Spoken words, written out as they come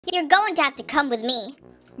You're going to have to come with me.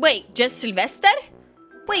 Wait, just Sylvester?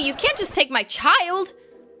 Wait, you can't just take my child.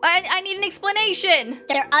 I need an explanation.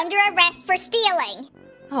 They're under arrest for stealing.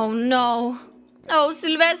 Oh no. Oh,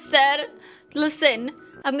 Sylvester. Listen,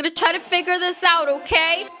 I'm gonna try to figure this out,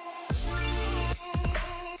 okay?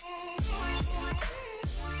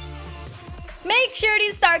 Make sure to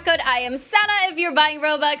use star code I am Santa if you're buying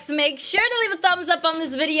Robux. Make sure to leave a thumbs up on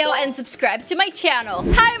this video and subscribe to my channel.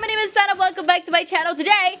 Hi, my name is Santa. Welcome back to my channel.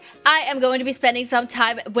 Today, I am going to be spending some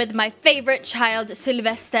time with my favorite child,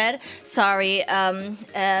 Sylvester. Sorry,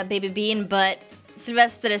 Baby Bean, but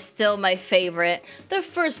Sylvester is still my favorite. The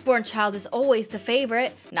firstborn child is always the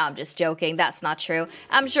favorite. No, I'm just joking. That's not true.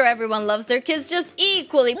 I'm sure everyone loves their kids just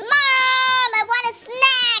equally. Mom, I want a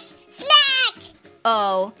snack! Snack!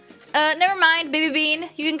 Oh. Never mind, Baby Bean.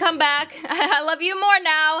 You can come back. I love you more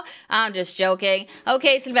now. I'm just joking.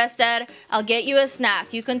 Okay, Sylvester, I'll get you a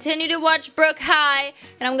snack. You continue to watch Brookhaven,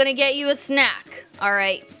 and I'm gonna get you a snack. All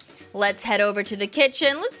right, let's head over to the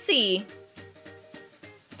kitchen. Let's see.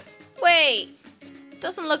 Wait,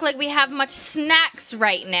 doesn't look like we have much snacks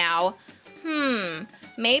right now.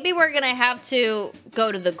 Maybe we're gonna have to go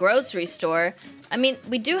to the grocery store. I mean,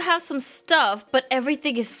 we do have some stuff, but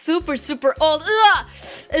everything is super, super old. Ugh!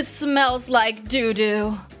 It smells like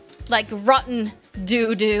doo-doo. Like rotten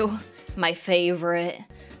doo-doo. My favorite.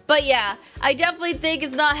 But yeah, I definitely think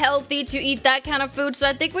it's not healthy to eat that kind of food, so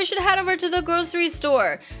I think we should head over to the grocery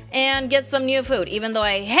store and get some new food, even though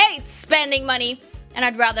I hate spending money, and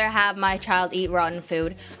I'd rather have my child eat rotten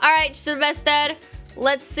food. All right, Sylvester,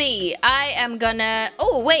 let's see. I am gonna...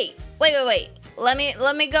 Oh, wait. Let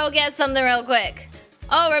me go get something real quick.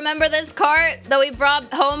 Oh, remember this cart that we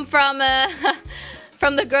brought home from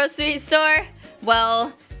from the grocery store?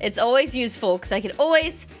 Well, it's always useful because I can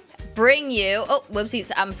always bring you... Oh,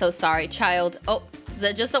 whoopsies. I'm so sorry, child. Oh,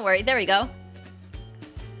 just don't worry. There we go.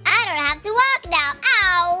 I don't have to walk now.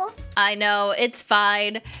 Ow! I know, it's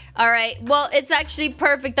fine. All right, well, it's actually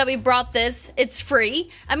perfect that we brought this. It's free.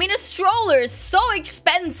 I mean, a stroller is so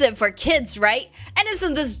expensive for kids, right? And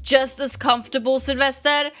isn't this just as comfortable,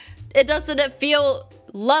 Sylvester? Doesn't it feel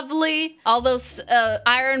lovely? All those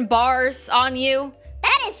iron bars on you?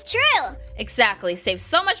 That is true. Exactly, save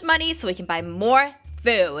so much money so we can buy more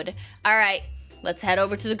food. All right, let's head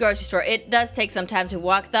over to the grocery store. It does take some time to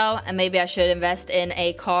walk, though, and maybe I should invest in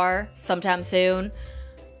a car sometime soon.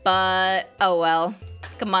 But, oh well.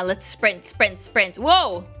 Come on, let's sprint.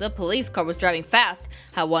 Whoa! The police car was driving fast.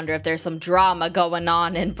 I wonder if there's some drama going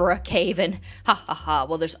on in Brookhaven. Ha ha ha.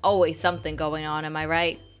 Well, there's always something going on, am I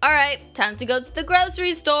right? Alright, time to go to the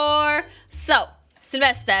grocery store. So,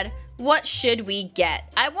 Sylvester, what should we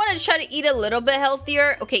get? I want to try to eat a little bit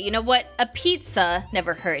healthier. Okay, you know what? A pizza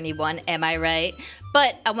never hurt anyone, am I right?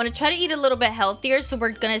 But I want to try to eat a little bit healthier, so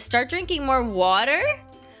we're gonna start drinking more water.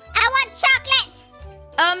 I want chocolate!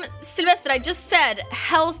 Sylvester, I just said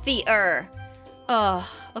healthier. Oh,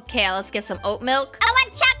 okay, let's get some oat milk. I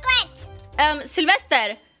want chocolate!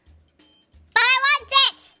 Sylvester. But I want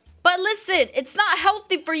it! But listen, it's not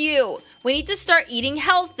healthy for you. We need to start eating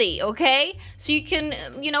healthy, okay? So you can,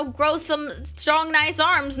 you know, grow some strong, nice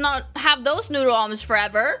arms, not have those noodle arms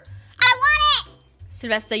forever. I want it!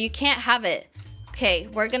 Sylvester, you can't have it. Okay,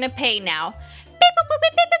 we're gonna pay now.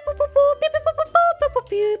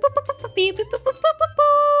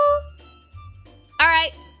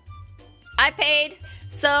 Alright, I paid.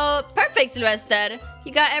 So, perfect, Sylvester.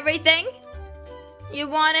 You got everything you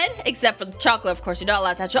wanted? Except for the chocolate, of course. You're not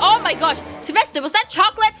allowed to touch it. Oh my gosh, Sylvester, was that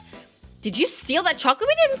chocolate? Did you steal that chocolate?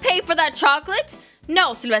 We didn't pay for that chocolate.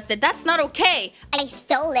 No, Sylvester, that's not okay. I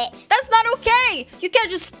stole it. That's not okay. You can't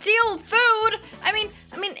just steal food. I mean,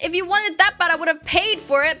 if you wanted that bad, I would have paid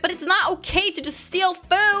for it, but it's not okay to just steal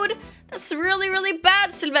food. That's really, really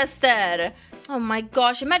bad, Sylvester. Oh my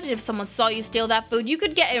gosh, imagine if someone saw you steal that food. You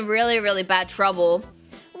could get in really, really bad trouble.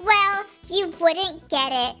 Well, you wouldn't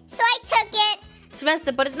get it, so I took it.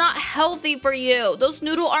 Sylvester, but it's not healthy for you. Those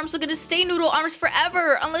noodle arms are gonna stay noodle arms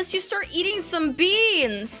forever unless you start eating some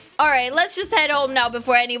beans. All right, let's just head home now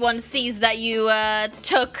before anyone sees that you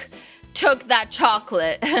took that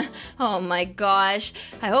chocolate. Oh my gosh.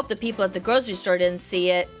 I hope the people at the grocery store didn't see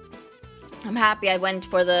it. I'm happy I went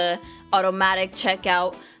for the automatic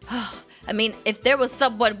checkout. I mean, if there was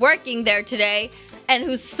someone working there today and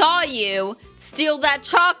who saw you steal that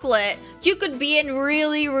chocolate, you could be in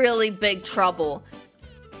really, really big trouble.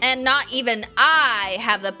 And not even I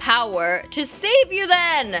have the power to save you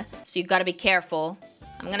then. So you gotta be careful.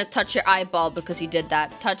 I'm gonna touch your eyeball because you did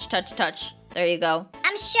that. Touch, touch, touch. There you go.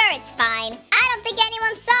 I'm sure it's fine. I don't think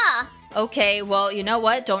anyone saw. Okay, well, you know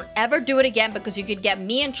what? Don't ever do it again because you could get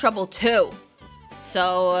me in trouble too.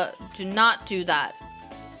 So, do not do that.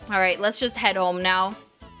 All right, let's just head home now.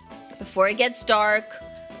 Before it gets dark,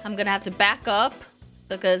 I'm gonna have to back up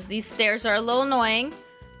because these stairs are a little annoying.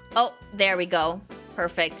 Oh, there we go.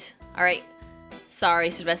 Perfect. All right. Sorry,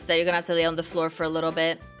 Sylvester, you're gonna have to lay on the floor for a little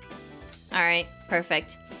bit. All right,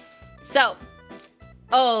 perfect. So,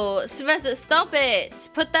 oh, Sylvester, stop it.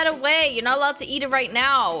 Put that away. You're not allowed to eat it right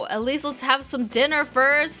now. At least let's have some dinner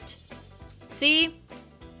first. See?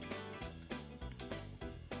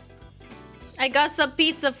 I got some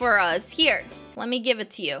pizza for us. Here, let me give it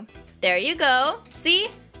to you. There you go. See?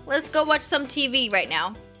 Let's go watch some TV right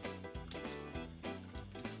now.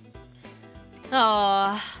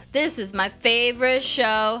 Oh, this is my favorite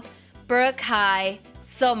show. Brook High.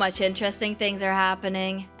 So much interesting things are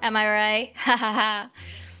happening. Am I right? Hahaha.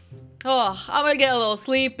 Oh, I'm gonna get a little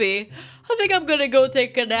sleepy. I think I'm gonna go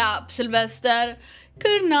take a nap, Sylvester.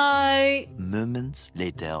 Good night. Moments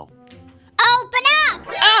later. Open up!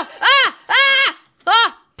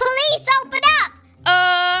 Police, open up!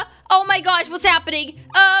 Oh my gosh, what's happening?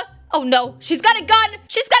 Oh no, she's got a gun!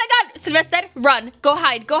 She's got a gun! Sylvester, run. Go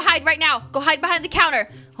hide right now. Go hide behind the counter.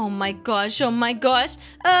 Oh my gosh,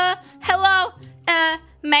 hello?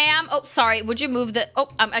 Ma'am? Oh, sorry, would you move the... Oh,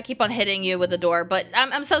 I keep on hitting you with the door, but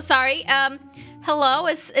I'm so sorry. Hello,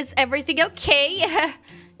 is everything okay?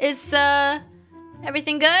 Is,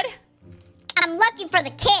 everything good? I'm looking for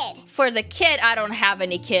the kid. For the kid, I don't have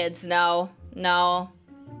any kids, no.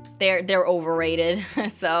 They're overrated,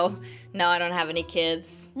 so no, I don't have any kids.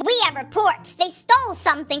 We have reports. They stole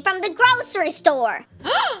something from the grocery store.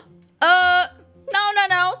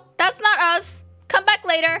 No. That's not us. Come back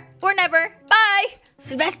later. Or never. Bye.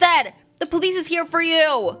 Sylvester, the police is here for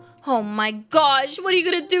you. Oh my gosh, what are you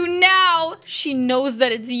gonna do now? She knows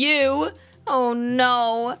that it's you. Oh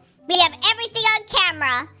no. We have everything on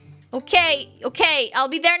camera. Okay, I'll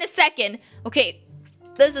be there in a second. Okay,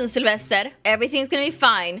 listen, Sylvester, everything's gonna be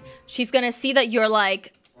fine. She's gonna see that you're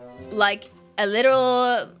like a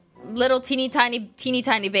little teeny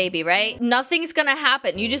tiny baby, right? Nothing's gonna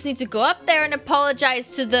happen. You just need to go up there and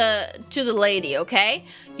apologize to the lady, okay?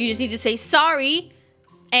 You just need to say sorry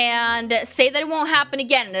and say that it won't happen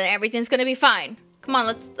again, and then everything's gonna be fine. Come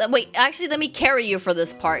on, wait, actually, let me carry you for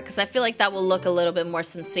this part, because I feel like that will look a little bit more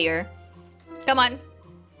sincere. Come on.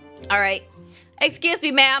 All right. Excuse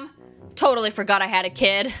me, ma'am. Totally forgot I had a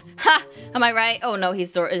kid. Ha! Am I right? Oh no,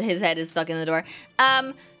 his head is stuck in the door.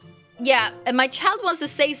 Yeah, and my child wants to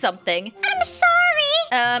say something. I'm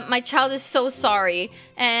sorry. My child is so sorry,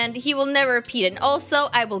 and he will never repeat it. And also,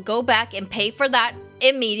 I will go back and pay for that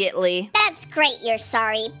immediately. That's great you're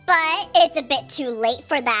sorry, but it's a bit too late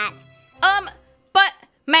for that. But,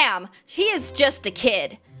 ma'am, he is just a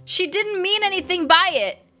kid. She didn't mean anything by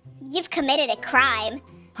it. You've committed a crime.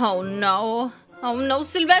 Oh no,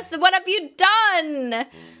 Sylvester, what have you done?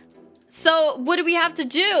 So, what do we have to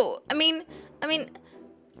do? I mean...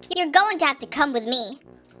 You're going to have to come with me.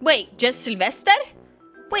 Wait, just Sylvester?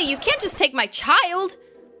 Wait, you can't just take my child.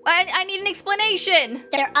 I need an explanation.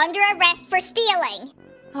 They're under arrest for stealing.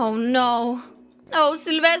 Oh no. Oh,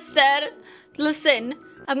 Sylvester. Listen,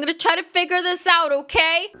 I'm gonna try to figure this out,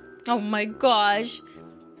 okay? Oh my gosh.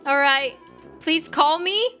 Alright, please call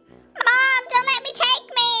me. Mom, don't let me take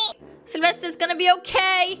me. Sylvester's gonna be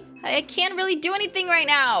okay. I can't really do anything right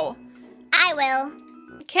now. I will.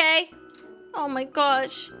 Okay. Oh my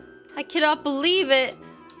gosh. I cannot believe it.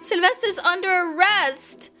 Sylvester's under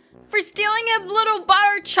arrest for stealing a little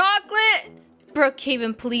bar of chocolate.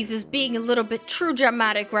 Brookhaven Police is being a little bit too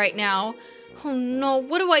dramatic right now. Oh no,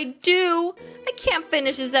 what do I do? I can't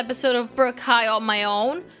finish this episode of Brook High on my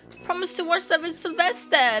own. Promise to watch that with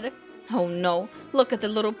Sylvester. Oh no, look at the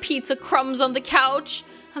little pizza crumbs on the couch.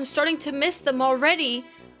 I'm starting to miss them already.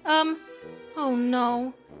 Oh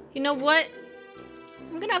no. You know what?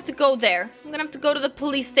 I'm gonna have to go there. I'm gonna have to go to the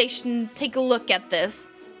police station and take a look at this.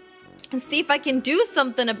 And see if I can do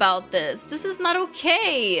something about this. This is not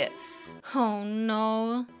okay. Oh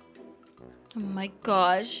no. Oh my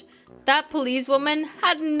gosh. That policewoman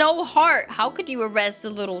had no heart. How could you arrest a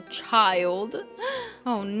little child?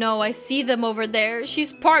 Oh no, I see them over there.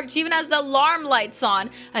 She's parked. She even has the alarm lights on.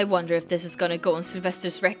 I wonder if this is gonna go on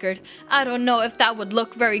Sylvester's record. I don't know if that would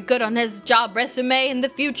look very good on his job resume in the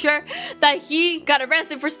future. That he got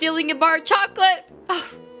arrested for stealing a bar of chocolate.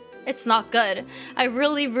 Oh, it's not good. I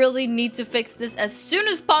really need to fix this as soon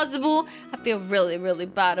as possible. I feel really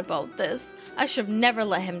bad about this. I should never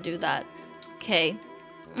let him do that. Okay.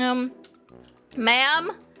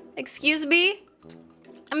 Ma'am? Excuse me?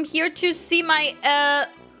 I'm here to see my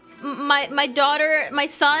daughter, my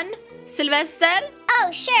son, Sylvester. Oh,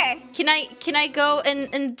 sure. Can I go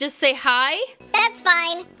and just say hi? That's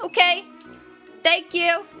fine. Okay. Thank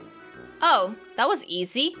you. Oh, that was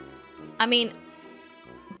easy. I mean,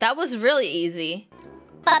 that was really easy.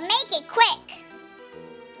 But make it quick.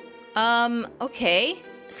 Okay.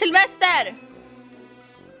 Sylvester!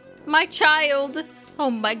 My child.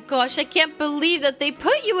 Oh my gosh, I can't believe that they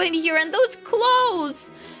put you in here in those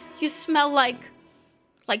clothes. You smell like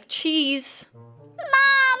cheese.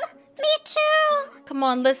 Mom, me too. Come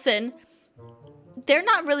on, listen. They're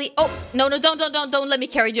not really... Oh, no, don't let me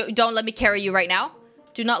carry you. Don't let me carry you right now.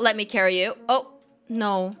 Do not let me carry you. Oh,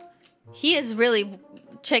 no. He is really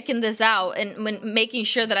checking this out and making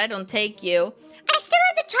sure that I don't take you. I still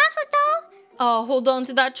have the chocolate, though. Oh, hold on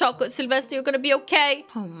to that chocolate, Sylvester. You're gonna be okay.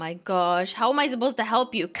 Oh my gosh. How am I supposed to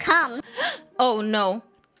help you? Come. Oh, no.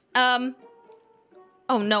 Oh,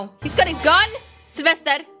 no. He's got a gun?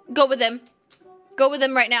 Sylvester, go with him. Go with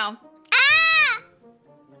him right now. Ah!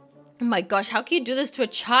 Oh my gosh, how can you do this to a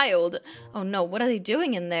child? Oh no, what are they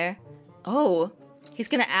doing in there? Oh, he's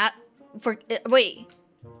gonna ask for... wait.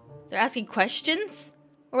 They're asking questions?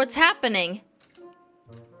 Or what's happening?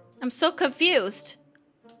 I'm so confused.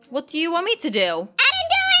 What do you want me to do? I didn't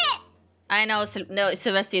do it! I know, no,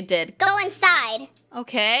 Sylvester did. Go inside.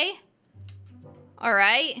 Okay.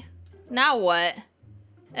 Alright. Now what?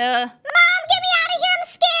 Mom, get me out of here, I'm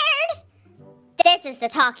scared! This is the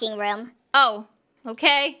talking room. Oh,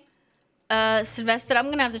 okay. Sylvester, I'm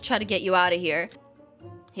gonna have to try to get you out of here.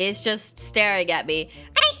 He's just staring at me.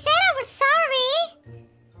 I said I was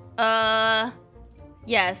sorry.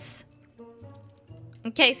 Yes.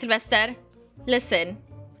 Okay, Sylvester, listen.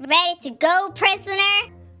 Ready to go,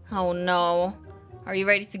 prisoner? Oh no. Are you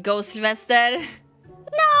ready to go, Sylvester?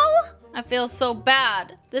 No. I feel so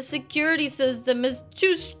bad. The security system is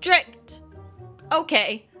too strict.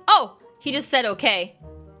 Okay. Oh, he just said okay.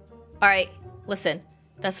 All right, listen.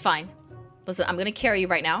 That's fine. Listen, I'm gonna carry you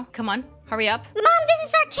right now. Come on, hurry up. Mom, this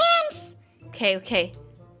is our chance. Okay.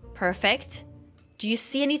 Perfect. Do you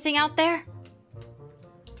see anything out there?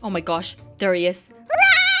 Oh my gosh, there he is.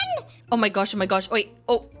 Run! Oh my gosh. Wait,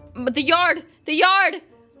 oh, the yard.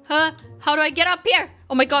 Huh? How do I get up here?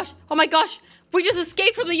 Oh my gosh. We just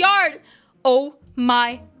escaped from the yard. Oh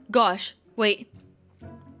my gosh. Wait.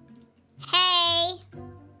 Hey.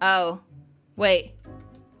 Oh, wait.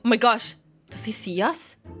 Oh my gosh. Does he see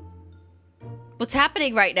us? What's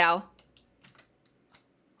happening right now?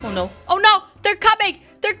 Oh no. Oh no! They're coming!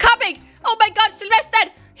 Oh my gosh,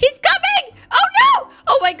 Sylvester! He's coming! Oh no!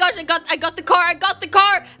 Oh my gosh, I got the car!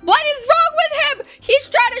 What is wrong with him? He's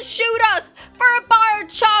trying to shoot us for a bar of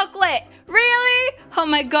chocolate! Really? Oh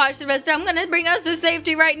my gosh, Sylvester, I'm gonna bring us to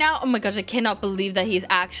safety right now. Oh my gosh, I cannot believe that he's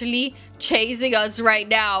actually chasing us right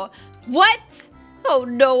now. What? Oh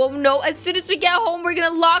no. As soon as we get home, we're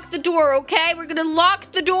gonna lock the door, okay? We're gonna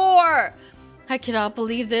lock the door. I cannot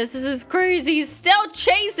believe this. This is crazy. He's still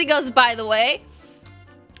chasing us, by the way.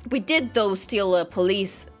 We did, though, steal a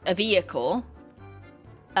police vehicle.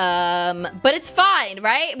 But it's fine,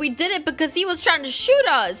 right? We did it because he was trying to shoot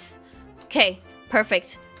us. Okay,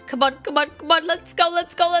 perfect. Come on. Let's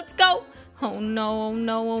go. Oh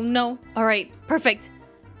no. All right, perfect.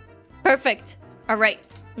 All right.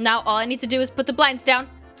 Now all I need to do is put the blinds down,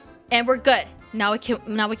 and we're good. Now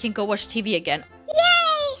we can go watch TV again.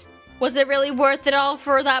 Yay! Was it really worth it all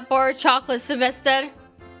for that bar of chocolate, Sylvester?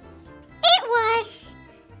 It was.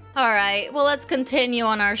 All right, well, let's continue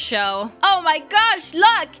on our show. Oh my gosh,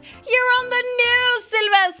 look! You're on the news,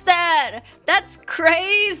 Sylvester! That's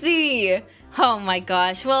crazy! Oh my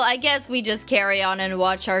gosh, well, I guess we just carry on and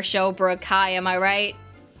watch our show, Brookhaven, am I right?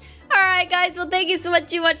 Alright guys, well thank you so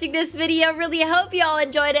much for watching this video. Really hope you all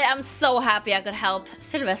enjoyed it. I'm so happy I could help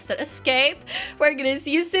Sylvester escape. We're gonna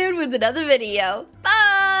see you soon with another video. Bye!